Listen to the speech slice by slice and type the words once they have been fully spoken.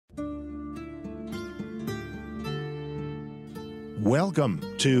Welcome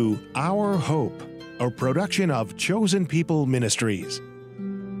to Our Hope, a production of Chosen People Ministries.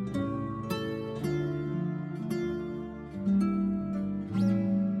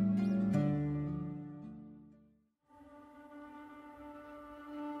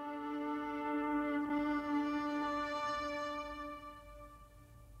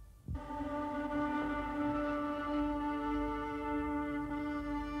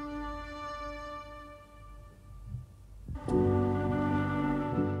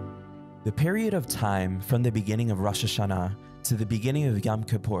 The period of time from the beginning of Rosh Hashanah to the beginning of Yom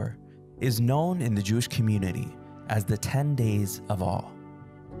Kippur is known in the Jewish community as the 10 days of awe.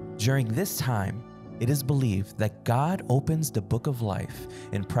 During this time, it is believed that God opens the book of life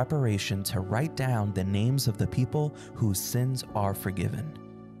in preparation to write down the names of the people whose sins are forgiven.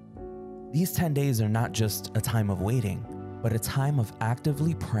 These 10 days are not just a time of waiting, but a time of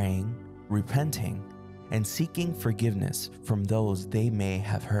actively praying, repenting, and seeking forgiveness from those they may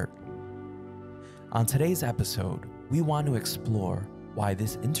have hurt. On today's episode, we want to explore why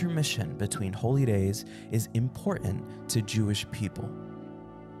this intermission between holy days is important to Jewish people,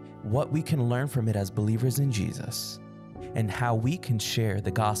 what we can learn from it as believers in Jesus, and how we can share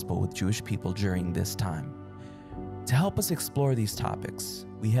the gospel with Jewish people during this time. To help us explore these topics,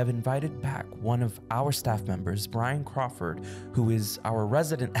 we have invited back one of our staff members, Brian Crawford, who is our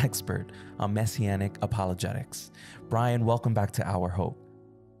resident expert on Messianic apologetics. Brian, welcome back to Our Hope.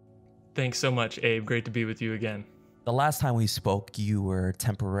 Thanks so much, Abe. Great to be with you again. The last time we spoke, you were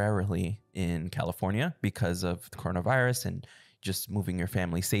temporarily in California because of the coronavirus and just moving your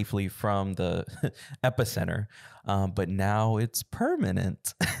family safely from the epicenter. But now it's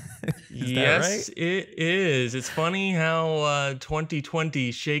permanent. Yes, right? It is. It's funny how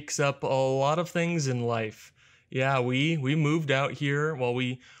 2020 shakes up a lot of things in life. Yeah, we moved out here. Well,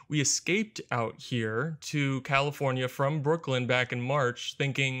 we escaped out here to California from Brooklyn back in March,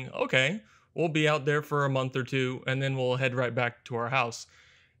 thinking, okay, we'll be out there for a month or two, and then we'll head right back to our house.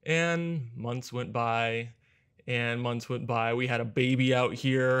 And months went by, and months went by. We had a baby out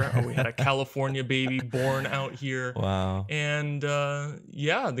here. We had a California baby born out here. Wow. And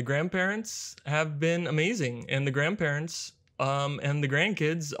yeah, the grandparents have been amazing. And the grandparents and the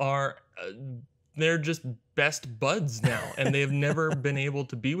grandkids are... they're just best buds now, and they have never been able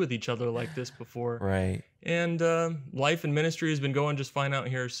to be with each other like this before. Right. And life and ministry has been going just fine out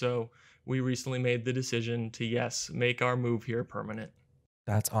here, so we recently made the decision to, yes, make our move here permanent.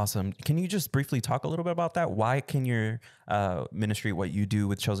 That's awesome. Can you just briefly talk a little bit about that? Why can your ministry, what you do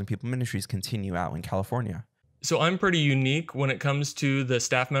with Chosen People Ministries, continue out in California? So I'm pretty unique when it comes to the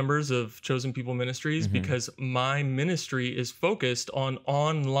staff members of Chosen People Ministries because my ministry is focused on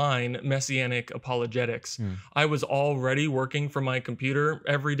online Messianic apologetics. I was already working from my computer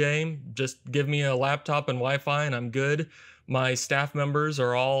every day. Just give me a laptop and Wi-Fi and I'm good. My staff members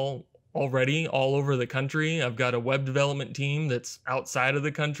are already all over the country. I've got a web development team that's outside of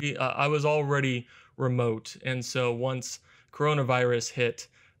the country. I was already remote. And so once coronavirus hit,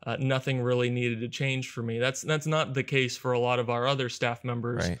 nothing really needed to change for me. That's not the case for a lot of our other staff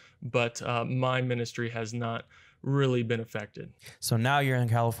members, right. But my ministry has not really been affected. So now you're in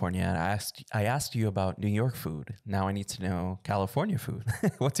California, and I asked you about New York food. Now I need to know California food.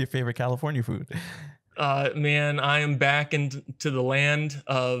 What's your favorite California food? Man, I am back into the land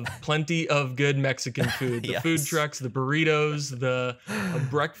of plenty of good Mexican food. The food trucks, the burritos, the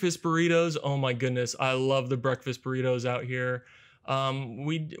breakfast burritos. Oh my goodness, I love the breakfast burritos out here.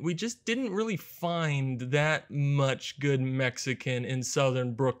 We just didn't really find that much good Mexican in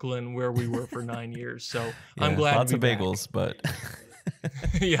southern Brooklyn where we were for 9 years. So yeah, I'm glad lots of bagels, but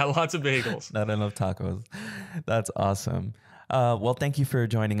yeah, lots of bagels. Not enough tacos. That's awesome. Well, thank you for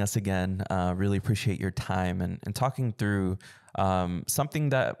joining us again. Really appreciate your time and talking through something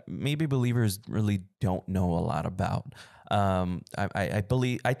that maybe believers really don't know a lot about.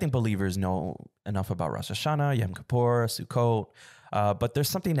 I think believers know enough about Rosh Hashanah, Yom Kippur, Sukkot, but there's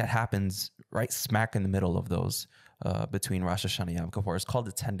something that happens right smack in the middle of those between Rosh Hashanah and Yom Kippur. It's called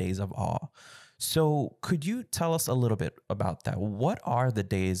the 10 days of awe. So could you tell us a little bit about that? What are the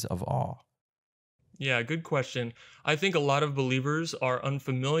days of awe? Yeah, good question. I think a lot of believers are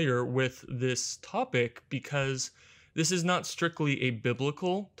unfamiliar with this topic because this is not strictly a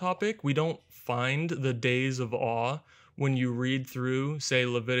biblical topic. We don't find the days of awe when you read through, say,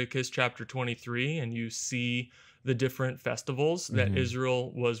 Leviticus chapter 23, and you see the different festivals that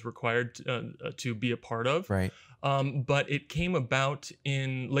Israel was required to be a part of. Right. But it came about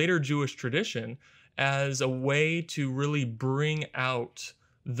in later Jewish tradition as a way to really bring out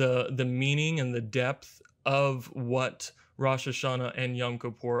the meaning and the depth of what Rosh Hashanah and Yom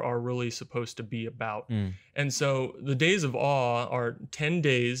Kippur are really supposed to be about. And so the days of awe are 10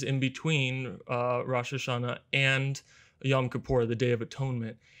 days in between Rosh Hashanah and Yom Kippur, the Day of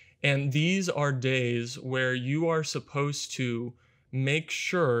Atonement. And these are days where you are supposed to make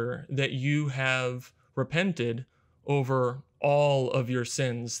sure that you have repented over all of your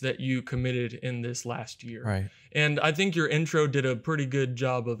sins that you committed in this last year. Right. And I think your intro did a pretty good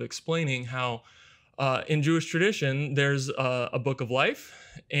job of explaining how in Jewish tradition, there's a book of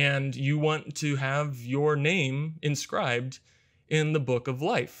life, and you want to have your name inscribed in the book of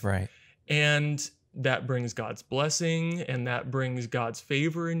life. Right. And that brings God's blessing, and that brings God's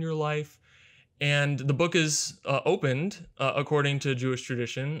favor in your life. And the book is opened according to Jewish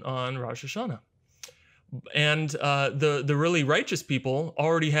tradition on Rosh Hashanah. And the really righteous people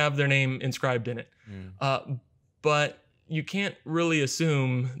already have their name inscribed in it. But you can't really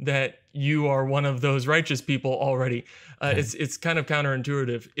assume that you are one of those righteous people already. It's kind of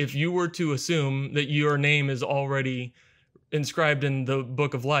counterintuitive. If you were to assume that your name is already inscribed in the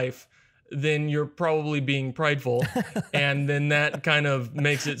book of life, then you're probably being prideful, and then that kind of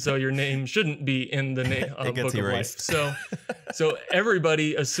makes it so your name shouldn't be in the book of life. So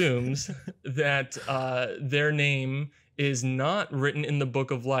everybody assumes that their name is not written in the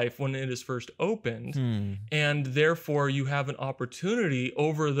book of life when it is first opened, and therefore you have an opportunity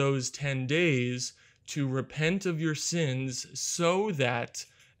over those 10 days to repent of your sins so that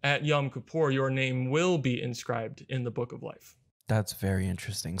at Yom Kippur your name will be inscribed in the book of life. That's very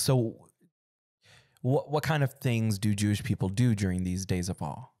interesting. So what kind of things do Jewish people do during these days of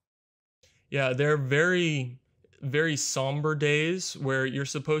awe? Yeah, they're very, very somber days where you're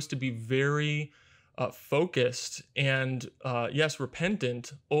supposed to be very focused and, yes,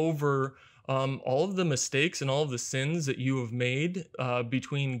 repentant over all of the mistakes and all of the sins that you have made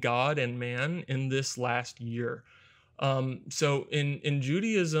between God and man in this last year. So in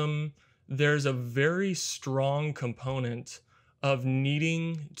Judaism, there's a very strong component of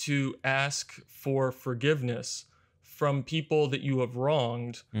needing to ask for forgiveness from people that you have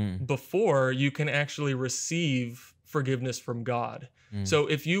wronged before you can actually receive forgiveness from God. So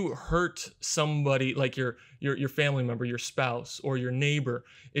if you hurt somebody like your family member, your spouse, or your neighbor,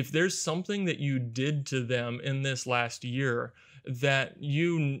 if there's something that you did to them in this last year that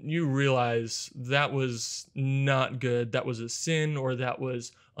you realize that was not good, that was a sin, or that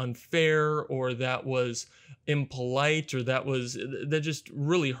was unfair, or that was impolite, or that just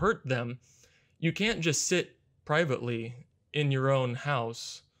really hurt them, you can't just sit privately in your own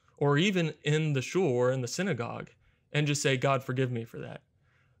house or even in the shul or in the synagogue and just say, God, forgive me for that.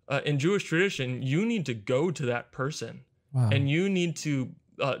 In Jewish tradition, you need to go to that person and you need to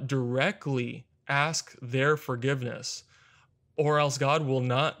directly ask their forgiveness, or else God will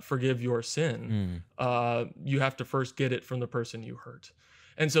not forgive your sin. You have to first get it from the person you hurt.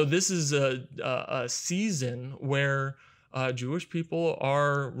 And so this is a season where Jewish people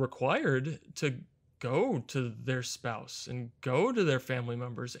are required to go to their spouse and go to their family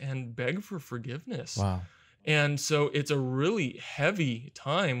members and beg for forgiveness. Wow. And so it's a really heavy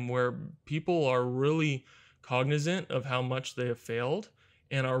time where people are really cognizant of how much they have failed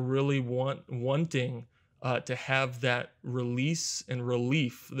and are really wanting to have that release and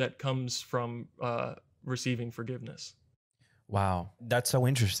relief that comes from receiving forgiveness. Wow. That's so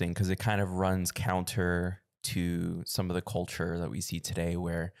interesting because it kind of runs counter to some of the culture that we see today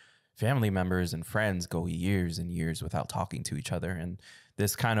where family members and friends go years and years without talking to each other. And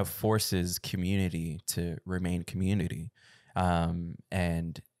this kind of forces community to remain community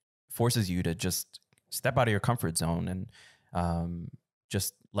and forces you to just step out of your comfort zone and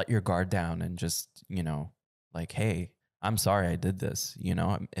just let your guard down and just, like, hey, I'm sorry I did this.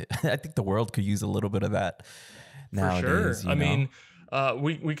 I think the world could use a little bit of that nowadays. For sure. I mean,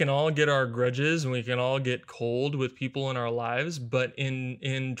 we can all get our grudges and we can all get cold with people in our lives, but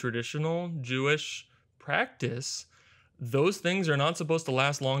in traditional Jewish practice, those things are not supposed to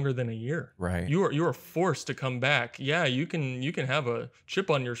last longer than a year. Right. You are forced to come back. Yeah, you can have a chip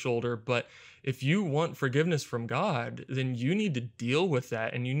on your shoulder, but if you want forgiveness from God, then you need to deal with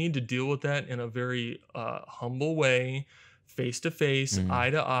that, and you need to deal with that in a very humble way, face to face,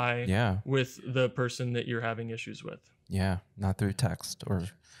 eye to eye, with the person that you're having issues with. Yeah, not through text or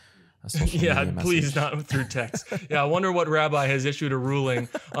a social media message. Please not through text. I wonder what rabbi has issued a ruling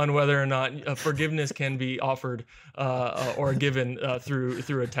on whether or not forgiveness can be offered or given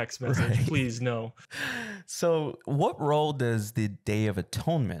through a text message. Right. Please, no. So what role does the Day of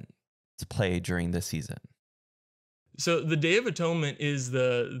Atonement play during this season? So the Day of Atonement is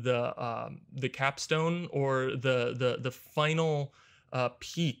the capstone or the final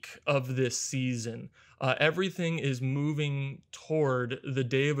peak of this season. Everything is moving toward the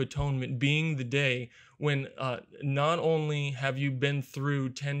Day of Atonement being the day when not only have you been through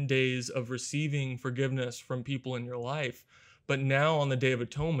 10 days of receiving forgiveness from people in your life, but now on the Day of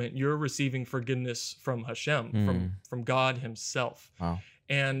Atonement, you're receiving forgiveness from Hashem, from God himself. Wow.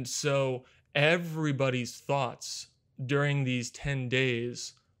 And so everybody's thoughts during these 10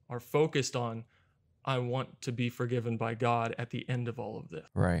 days are focused on, I want to be forgiven by God at the end of all of this.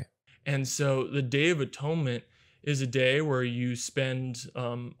 Right. And so the Day of Atonement is a day where you spend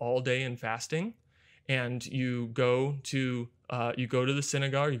all day in fasting, and you go to the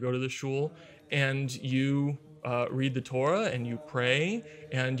synagogue, you go to the shul, and you read the Torah, and you pray,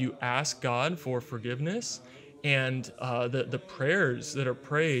 and you ask God for forgiveness. And the prayers that are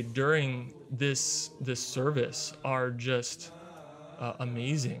prayed during this service are just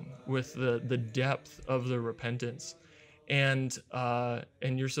amazing with the depth of the repentance. And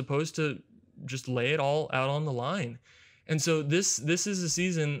you're supposed to just lay it all out on the line. And so this is a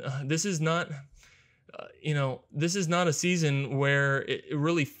season. This is not a season where it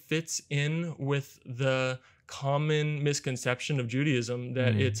really fits in with the common misconception of Judaism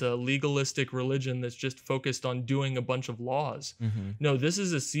that it's a legalistic religion that's just focused on doing a bunch of laws. No, this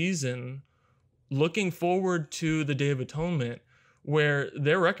is a season looking forward to the Day of Atonement where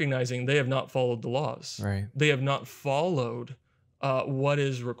they're recognizing they have not followed the laws. Right. They have not followed what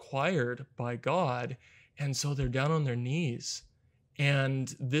is required by God. And so they're down on their knees.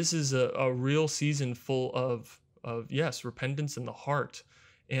 And this is a real season full of yes, repentance in the heart.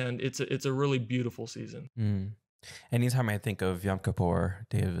 And it's a really beautiful season. Anytime I think of Yom Kippur,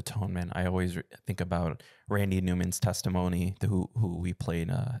 Day of Atonement, I always think about Randy Newman's testimony, who we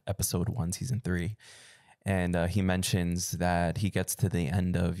played episode 1, season 3. And he mentions that he gets to the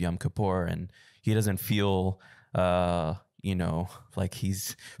end of Yom Kippur and he doesn't feel, like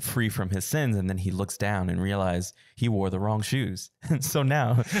he's free from his sins. And then he looks down and realizes he wore the wrong shoes. And so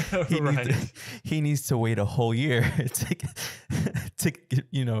now he needs to wait a whole year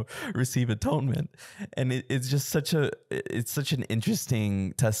to receive atonement. And it's just such an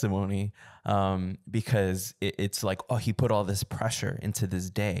interesting testimony because it's like, oh, he put all this pressure into this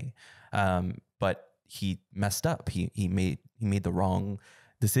day. But he messed up. He made the wrong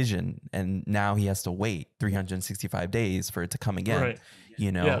decision, and now he has to wait 365 days for it to come again. Right.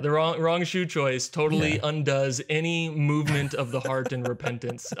 Yeah, the wrong shoe choice totally undoes any movement of the heart in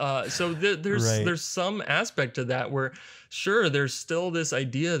repentance. So there's some aspect to that where, sure, there's still this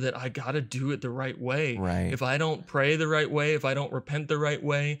idea that I got to do it the right way. Right. If I don't pray the right way, if I don't repent the right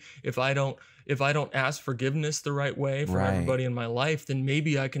way, if I don't ask forgiveness the right way for everybody in my life, then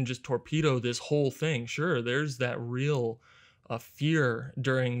maybe I can just torpedo this whole thing. Sure, there's that real fear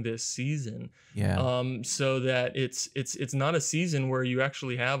during this season. So that it's not a season where you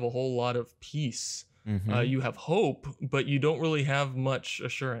actually have a whole lot of peace. You have hope, but you don't really have much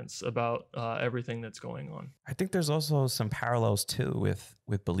assurance about everything that's going on. I think there's also some parallels too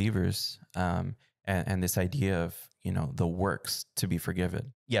with believers and this idea of the works to be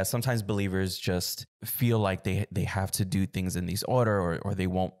forgiven. Yeah, sometimes believers just feel like they have to do things in this order or they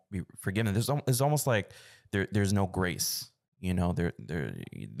won't be forgiven. It's almost like there's no grace.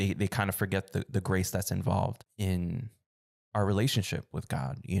 They kind of forget the grace that's involved in our relationship with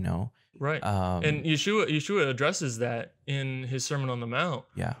God, Right. And Yeshua addresses that in his Sermon on the Mount.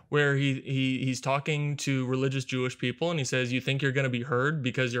 Yeah. Where he's talking to religious Jewish people and he says, you think you're going to be heard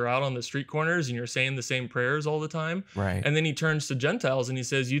because you're out on the street corners and you're saying the same prayers all the time. Right. And then he turns to Gentiles and he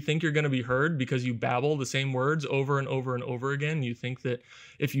says, you think you're going to be heard because you babble the same words over and over and over again. You think that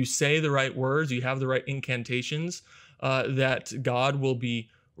if you say the right words, you have the right incantations, that God will be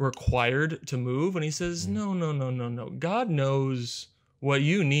required to move. And he says, no. God knows what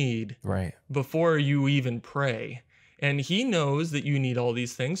you need before you even pray. And he knows that you need all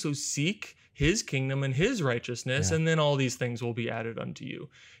these things. So seek his kingdom and his righteousness, and then all these things will be added unto you.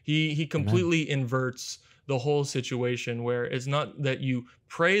 He completely inverts the whole situation where it's not that you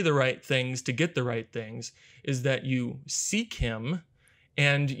pray the right things to get the right things, is that you seek him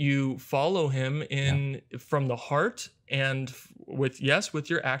and you follow him from the heart and with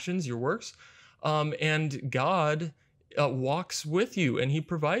your actions, your works, and God walks with you and he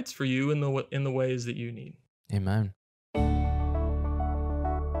provides for you in the ways that you need. Amen.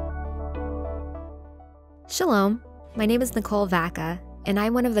 Shalom. My name is Nicole Vaca, and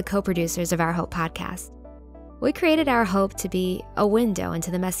I'm one of the co-producers of Our Hope podcast. We created Our Hope to be a window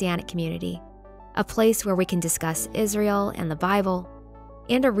into the Messianic community, a place where we can discuss Israel and the Bible,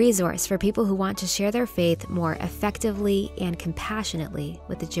 and a resource for people who want to share their faith more effectively and compassionately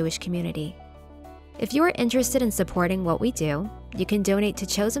with the Jewish community. If you are interested in supporting what we do, you can donate to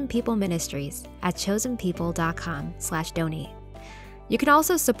Chosen People Ministries at chosenpeople.com/donate. You can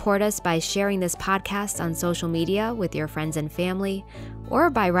also support us by sharing this podcast on social media with your friends and family,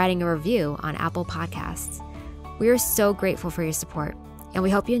 or by writing a review on Apple Podcasts. We are so grateful for your support, and we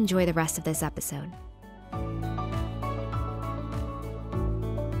hope you enjoy the rest of this episode.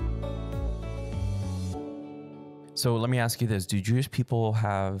 So let me ask you this. Do Jewish people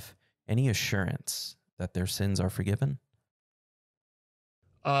have any assurance that their sins are forgiven?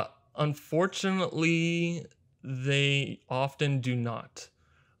 Unfortunately, they often do not.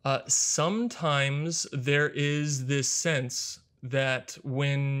 Sometimes there is this sense that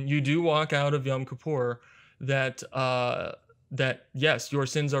when you do walk out of Yom Kippur, that yes, your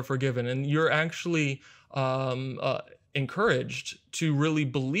sins are forgiven, and you're actually encouraged to really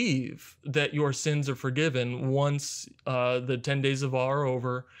believe that your sins are forgiven once the 10 days of awe are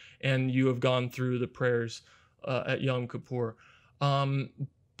over and you have gone through the prayers at Yom Kippur.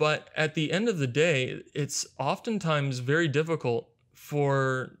 But at the end of the day, it's oftentimes very difficult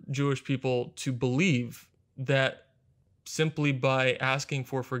for Jewish people to believe that simply by asking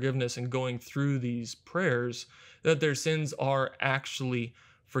for forgiveness and going through these prayers, that their sins are actually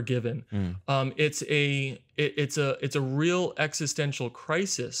forgiven. It's a real existential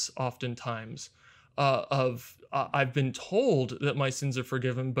crisis oftentimes I've been told that my sins are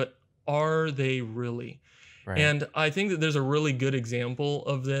forgiven, but are they really? Right. And I think that there's a really good example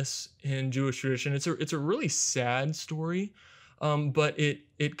of this in Jewish tradition. It's a really sad story, but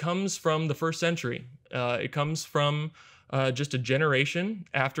it comes from the first century. It comes from just a generation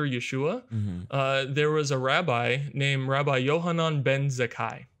after Yeshua. There was a rabbi named Rabbi Yohanan ben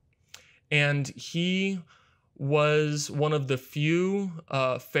Zakkai, and he was one of the few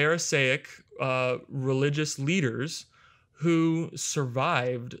Pharisaic religious leaders who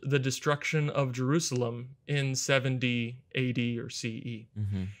survived the destruction of Jerusalem in 70 AD or CE.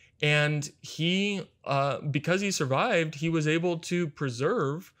 And he, because he survived, he was able to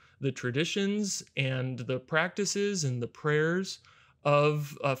preserve the traditions and the practices and the prayers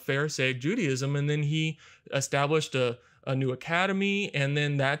of Pharisaic Judaism. And then he established a new academy, and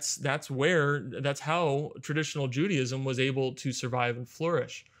then that's how traditional Judaism was able to survive and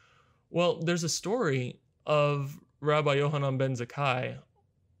flourish. Well, there's a story of Rabbi Yohanan ben Zakkai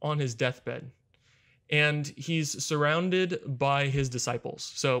on his deathbed, and he's surrounded by his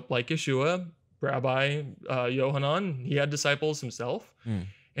disciples. So like Yeshua, Rabbi Yohanan, he had disciples himself,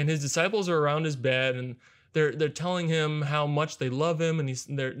 and his disciples are around his bed, and they're telling him how much they love him, and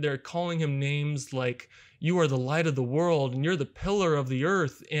they're calling him names like, "You are the light of the world, and you're the pillar of the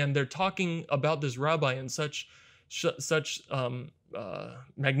earth," and they're talking about this rabbi in such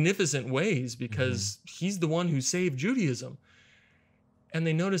magnificent ways because he's the one who saved Judaism. And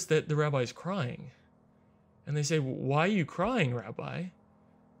they notice that the rabbi's crying, and they say, "Why are you crying, Rabbi?"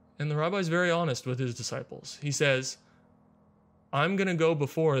 And the rabbi's very honest with his disciples. He says, "I'm going to go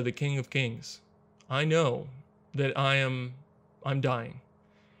before the King of Kings. I know that I'm dying,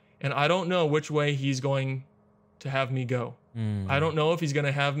 and I don't know which way he's going to have me go. I don't know if he's going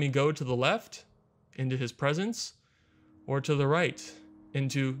to have me go to the left into his presence, or to the right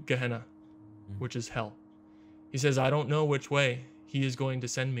into Gehenna, which is hell. He says, I don't know which way he is going to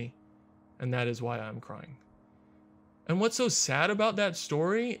send me, and that is why I'm crying." And what's so sad about that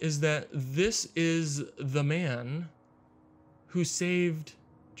story is that this is the man who saved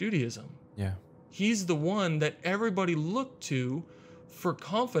Judaism. Yeah. He's the one that everybody looked to for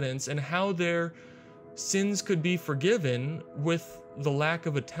confidence and how their sins could be forgiven with the lack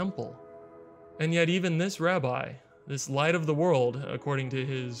of a temple. And yet even this rabbi, this light of the world, according to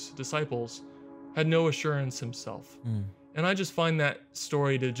his disciples, had no assurance himself. And I just find that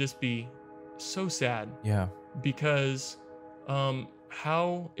story to just be so sad. Yeah. Because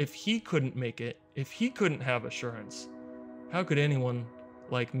how, if he couldn't make it, if he couldn't have assurance, how could anyone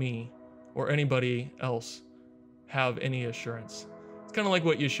like me or anybody else have any assurance? It's kind of like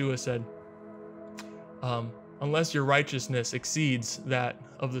what Yeshua said. Unless your righteousness exceeds that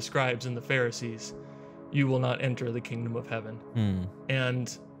of the scribes and the Pharisees, you will not enter the kingdom of heaven.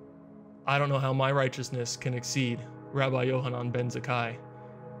 And I don't know how my righteousness can exceed Rabbi Yohanan ben Zakkai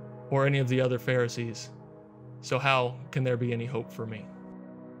or any of the other Pharisees. So how can there be any hope for me?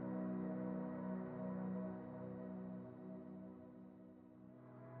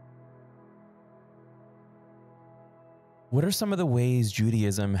 What are some of the ways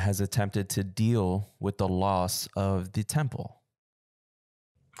Judaism has attempted to deal with the loss of the temple?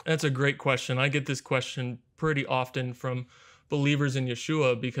 That's a great question. I get this question pretty often from believers in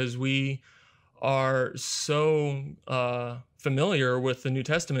Yeshua because we are so familiar with the New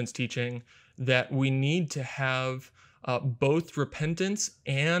Testament's teaching that we need to have both repentance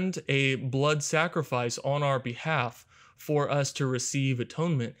and a blood sacrifice on our behalf for us to receive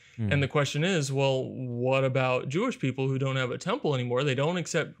atonement. And the question is, well, what about Jewish people who don't have a temple anymore? They don't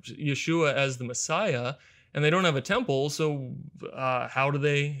accept Yeshua as the Messiah, and they don't have a temple, so how do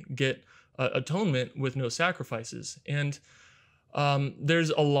they get atonement with no sacrifices? And there's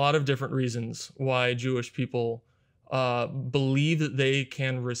a lot of different reasons why Jewish people believe that they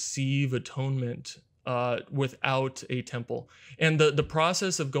can receive atonement without a temple. And the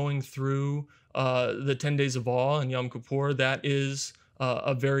process of going through the 10 days of awe and Yom Kippur, that is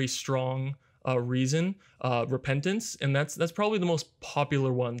a very strong reason. Repentance, and that's probably the most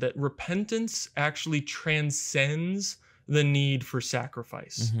popular one, that repentance actually transcends the need for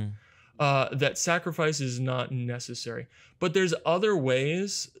sacrifice. That sacrifice is not necessary. But there's other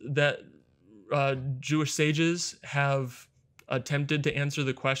ways that Jewish sages have attempted to answer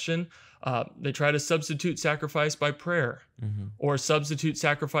the question. They try to substitute sacrifice by prayer, or substitute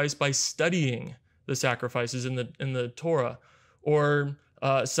sacrifice by studying the sacrifices in the Torah, or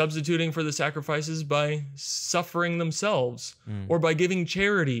substituting for the sacrifices by suffering themselves, or by giving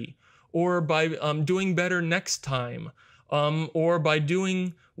charity, or by doing better next time, or by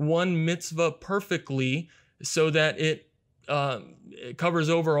doing one mitzvah perfectly so that it covers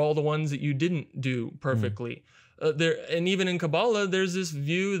over all the ones that you didn't do perfectly. And even in Kabbalah, there's this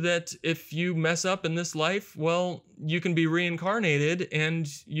view that if you mess up in this life, well, you can be reincarnated and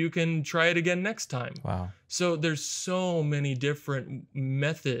you can try it again next time. Wow. So there's so many different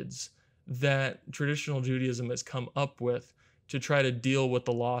methods that traditional Judaism has come up with to try to deal with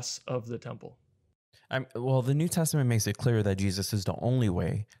the loss of the temple. Well, the New Testament makes it clear that Jesus is the only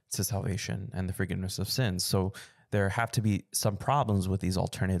way to salvation and the forgiveness of sins. So there have to be some problems with these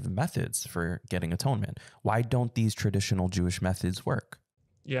alternative methods for getting atonement. Why don't these traditional Jewish methods work?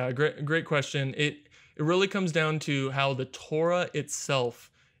 Yeah, great question. It really comes down to how the Torah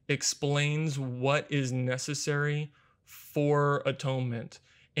itself explains what is necessary for atonement.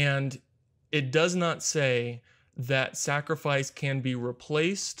 And it does not say that sacrifice can be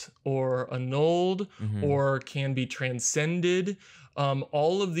replaced or annulled or can be transcended.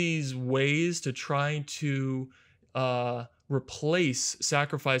 All of these ways to try to replace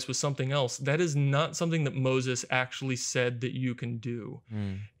sacrifice with something else, that is not something that Moses actually said that you can do.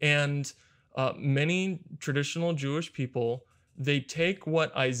 And many traditional Jewish people, they take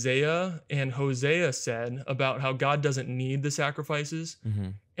what Isaiah and Hosea said about how God doesn't need the sacrifices,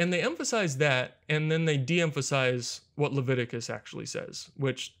 and they emphasize that, and then they de-emphasize what Leviticus actually says,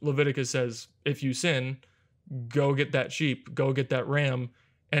 which Leviticus says, if you sin, go get that sheep, go get that ram,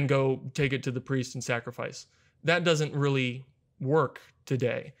 and go take it to the priest and sacrifice. That doesn't really work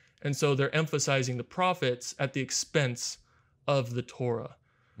today. And so they're emphasizing the prophets at the expense of the Torah.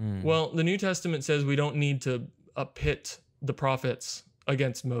 Well, the New Testament says we don't need to pit the prophets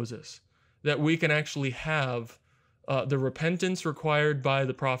against Moses, that we can actually have the repentance required by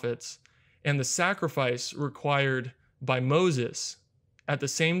the prophets and the sacrifice required by Moses at the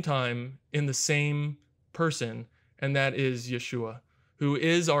same time in the same person, and that is Yeshua, who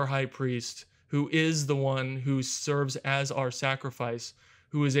is our high priest, who is the one who serves as our sacrifice,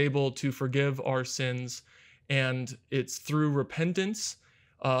 who is able to forgive our sins. And it's through repentance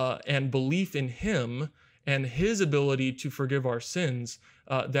and belief in him and his ability to forgive our sins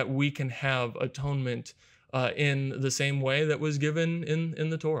that we can have atonement in the same way that was given in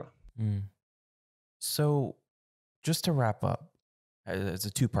the Torah. So just to wrap up, it's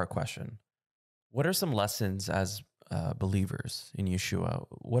a two-part question. What are some lessons as believers in Yeshua?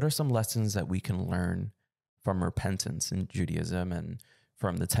 What are some lessons that we can learn from repentance in Judaism and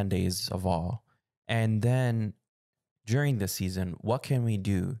from the 10 days of awe? And then during this season, what can we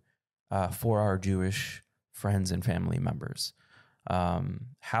do for our Jewish friends and family members?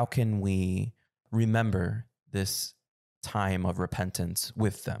 How can we remember this time of repentance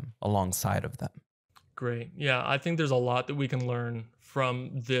with them, alongside of them? Great. Yeah, I think there's a lot that we can learn from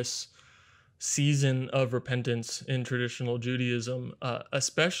this season of repentance in traditional Judaism,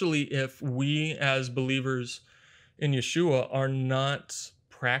 especially if we as believers in Yeshua are not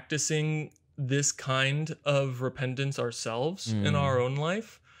practicing this kind of repentance ourselves in our own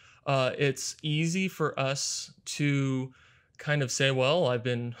life. It's easy for us to kind of say, well, I've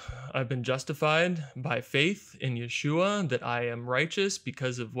been justified by faith in Yeshua, that I am righteous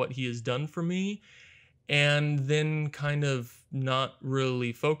because of what he has done for me, and then kind of not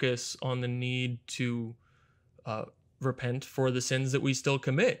really focus on the need to repent for the sins that we still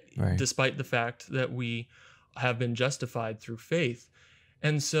commit, despite the fact that we have been justified through faith.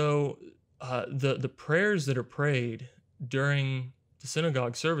 And so the prayers that are prayed during the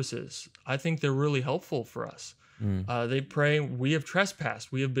synagogue services, I think they're really helpful for us. They pray, we have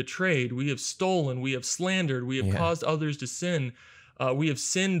trespassed, we have betrayed, we have stolen, we have slandered, we have caused others to sin, we have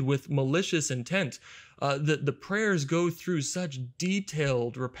sinned with malicious intent. The prayers go through such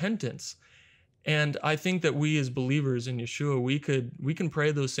detailed repentance. And I think that we as believers in Yeshua, we can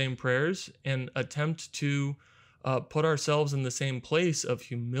pray those same prayers and attempt to put ourselves in the same place of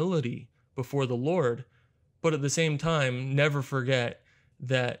humility before the Lord, but at the same time, never forget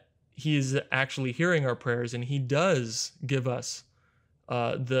that He is actually hearing our prayers, and He does give us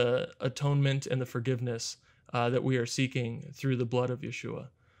the atonement and the forgiveness that we are seeking through the blood of Yeshua.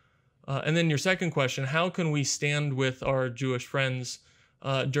 And then your second question, how can we stand with our Jewish friends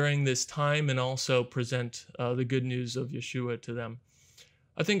during this time and also present the good news of Yeshua to them?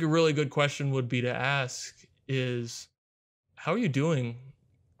 I think a really good question would be to ask is, how are you doing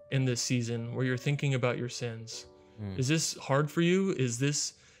in this season where you're thinking about your sins? Is this hard for you? Is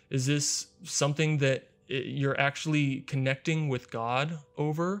this something that you're actually connecting with God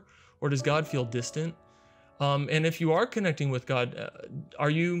over, or does God feel distant? And if you are connecting with God, are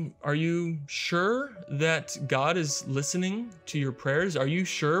you sure that God is listening to your prayers? Are you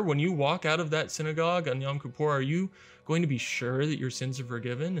sure when you walk out of that synagogue on Yom Kippur, are you going to be sure that your sins are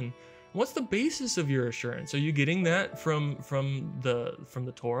forgiven? And what's the basis of your assurance? Are you getting that from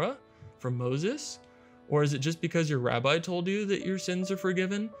the Torah, from Moses? Or is it just because your rabbi told you that your sins are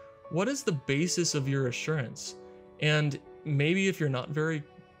forgiven? What is the basis of your assurance? And maybe if you're not very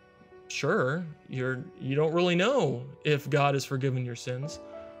sure, you don't really know if God has forgiven your sins.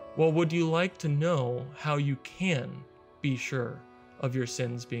 Well, would you like to know how you can be sure of your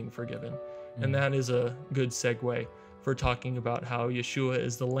sins being forgiven? And that is a good segue for talking about how Yeshua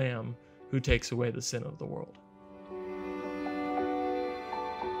is the Lamb who takes away the sin of the world.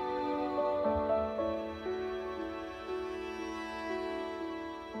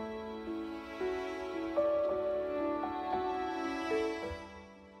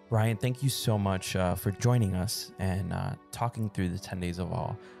 Brian, thank you so much for joining us and talking through the 10 days of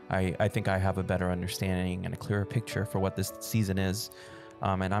awe. I think I have a better understanding and a clearer picture for what this season is,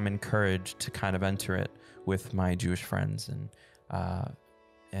 and I'm encouraged to kind of enter it with my Jewish friends and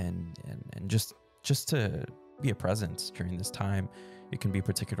just to be a presence during this time. It can be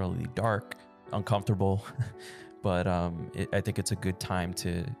particularly dark, uncomfortable, but I think it's a good time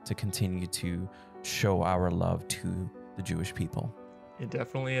to continue to show our love to the Jewish people. It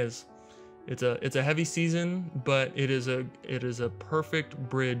definitely is. It's a heavy season, but it is a perfect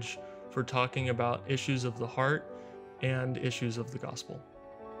bridge for talking about issues of the heart and issues of the gospel.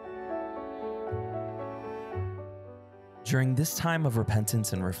 During this time of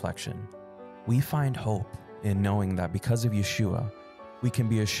repentance and reflection, we find hope in knowing that because of Yeshua, we can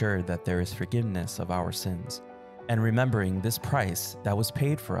be assured that there is forgiveness of our sins, and remembering this price that was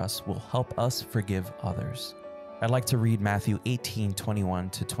paid for us will help us forgive others. I'd like to read Matthew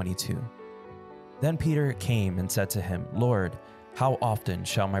 18:21-22. Then Peter came and said to him, "Lord, how often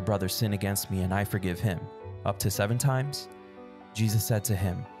shall my brother sin against me and I forgive him? Up to 7 times?" Jesus said to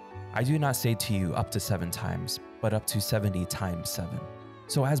him, "I do not say to you up to 7 times, but up to 70 times 7.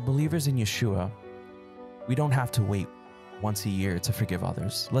 So as believers in Yeshua, we don't have to wait once a year to forgive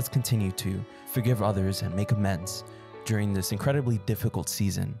others. Let's continue to forgive others and make amends during this incredibly difficult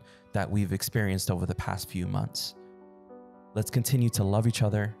season that we've experienced over the past few months. Let's continue to love each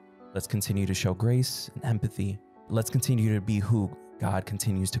other. Let's continue to show grace and empathy. Let's continue to be who God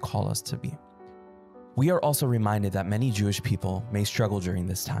continues to call us to be. We are also reminded that many Jewish people may struggle during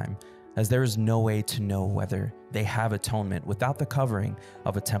this time, as there is no way to know whether they have atonement without the covering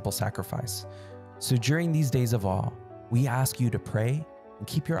of a temple sacrifice. So during these days of awe, we ask you to pray and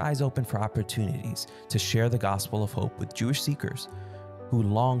keep your eyes open for opportunities to share the gospel of hope with Jewish seekers who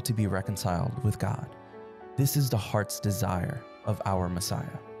long to be reconciled with God. This is the heart's desire of our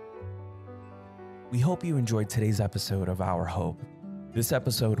Messiah. We hope you enjoyed today's episode of Our Hope. This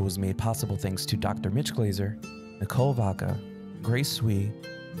episode was made possible thanks to Dr. Mitch Glazer, Nicole Vaca, Grace Sui,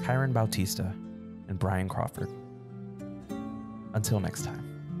 Kyron Bautista, and Brian Crawford. Until next time.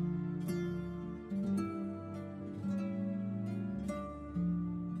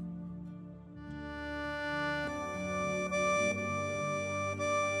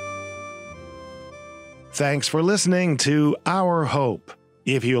 Thanks for listening to Our Hope.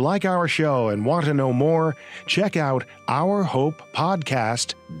 If you like our show and want to know more, check out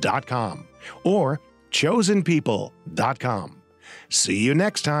ourhopepodcast.com or chosenpeople.com. See you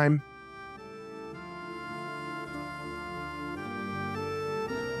next time.